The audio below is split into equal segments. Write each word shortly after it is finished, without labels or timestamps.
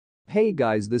Hey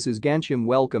guys, this is Gansham.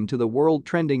 Welcome to the World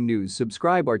Trending News.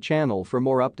 Subscribe our channel for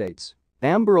more updates.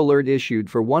 Amber Alert issued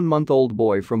for 1-month-old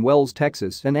boy from Wells,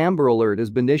 Texas. An Amber Alert has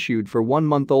been issued for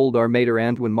 1-month-old Armaidre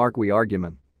Antwan Marquie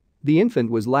Argumon. The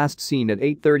infant was last seen at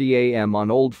 8:30 a.m. on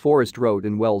Old Forest Road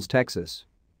in Wells, Texas.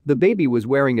 The baby was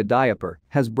wearing a diaper,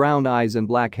 has brown eyes and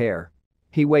black hair.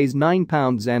 He weighs 9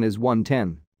 pounds and is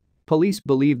 110. Police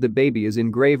believe the baby is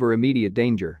in grave or immediate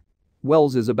danger.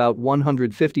 Wells is about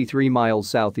 153 miles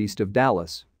southeast of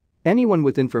Dallas. Anyone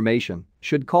with information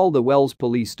should call the Wells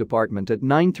Police Department at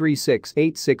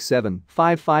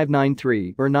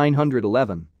 936-867-5593 or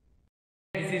 911.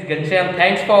 This is Gansham.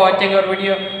 Thanks for watching our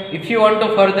video. If you want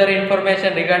to further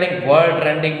information regarding world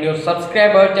trending news,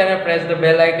 subscribe our channel, press the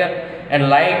bell icon and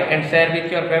like and share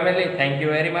with your family. Thank you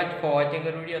very much for watching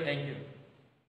our video. Thank you.